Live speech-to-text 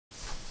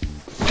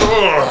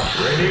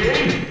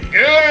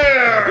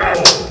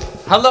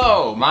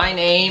Hello, my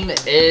name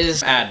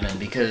is Admin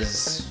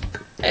because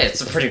hey,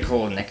 it's a pretty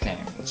cool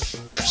nickname. It's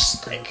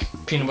just like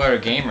Peanut Butter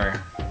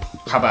Gamer.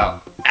 How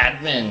about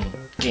Admin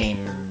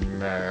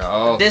Gamer?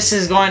 Oh, this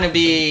is going to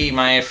be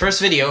my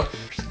first video.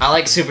 I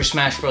like Super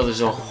Smash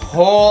Bros. A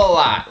whole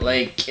lot.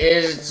 Like,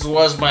 it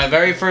was my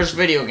very first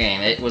video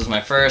game. It was my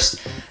first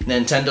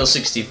Nintendo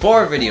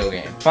 64 video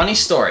game. Funny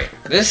story.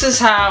 This is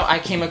how I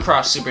came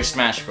across Super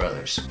Smash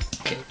Bros.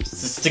 Okay,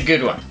 it's a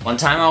good one. One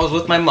time I was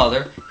with my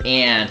mother,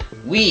 and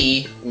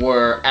we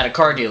were at a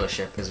car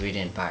dealership because we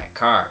didn't buy a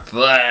car.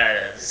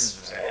 But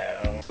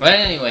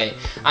anyway,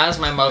 as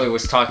my mother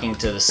was talking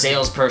to the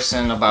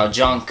salesperson about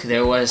junk,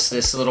 there was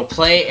this little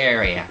play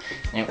area,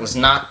 and it was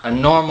not a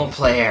normal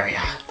play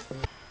area.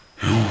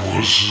 It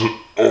was an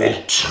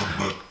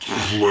ultimate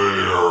play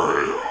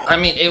area. I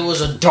mean, it was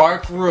a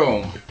dark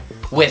room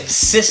with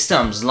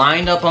systems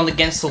lined up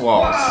against the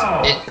walls.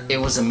 Wow. It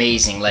was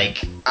amazing.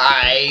 Like,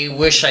 I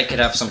wish I could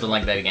have something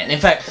like that again. In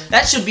fact,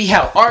 that should be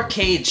how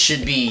arcades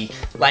should be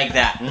like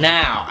that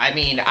now. I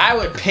mean, I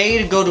would pay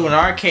to go to an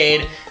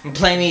arcade and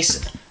play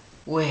these...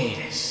 Wait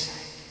a second.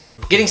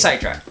 Getting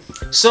sidetracked.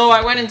 So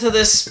I went into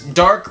this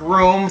dark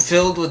room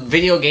filled with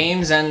video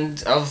games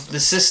and of the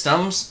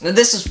systems.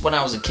 This is when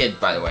I was a kid,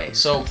 by the way.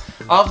 So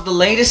of the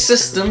latest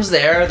systems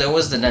there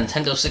was the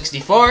Nintendo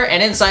 64,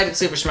 and inside it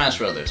Super Smash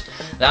Bros.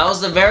 That was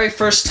the very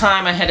first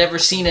time I had ever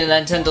seen a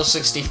Nintendo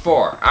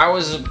 64. I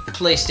was a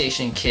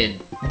PlayStation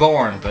kid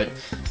born, but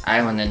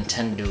I'm a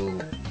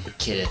Nintendo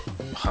kid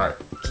at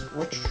heart.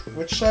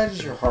 Which side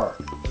is your heart?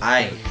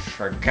 I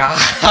forgot.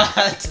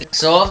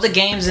 So of the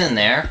games in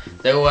there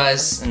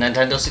was a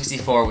Nintendo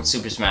 64 with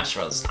Super Smash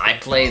Bros. I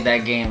played that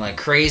game like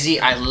crazy.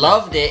 I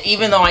loved it,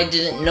 even though I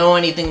didn't know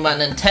anything about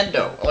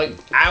Nintendo. Like,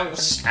 I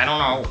don't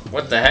know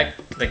what the heck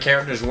the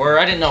characters were.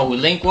 I didn't know who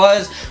Link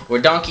was, or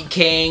Donkey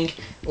Kong,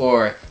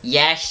 or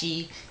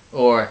Yoshi,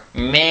 or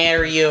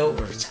Mario.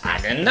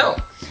 I didn't know.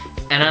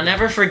 And I'll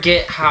never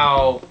forget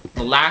how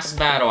the last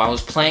battle I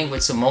was playing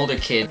with some older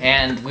kid,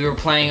 and we were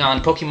playing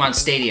on Pokemon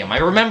Stadium. I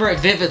remember it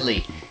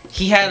vividly.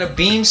 He had a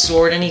beam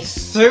sword and he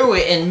threw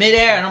it in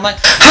midair, and I'm like,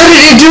 how did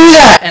he do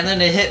that? And then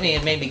it hit me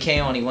and made me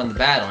KO and he won the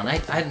battle,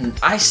 and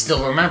I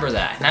still remember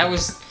that. And that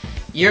was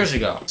years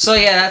ago. So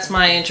yeah, that's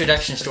my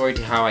introduction story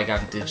to how I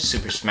got into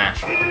Super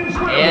Smash Bros.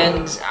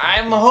 And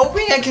I'm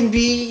hoping I can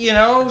be, you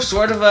know,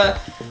 sort of a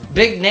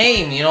big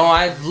name. You know,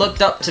 I've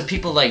looked up to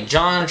people like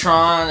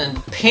JonTron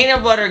and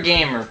Peanut Butter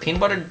Gamer. Peanut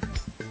Butter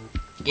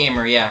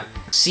Gamer, yeah.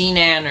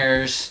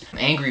 C-Nanners,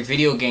 Angry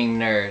Video Game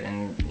Nerd,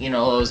 and you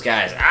know those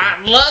guys.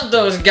 I love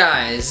those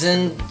guys,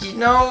 and you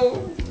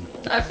know,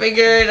 I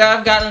figured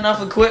I've got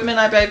enough equipment,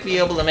 I might be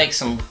able to make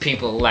some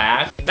people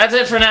laugh. That's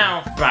it for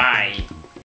now. Bye.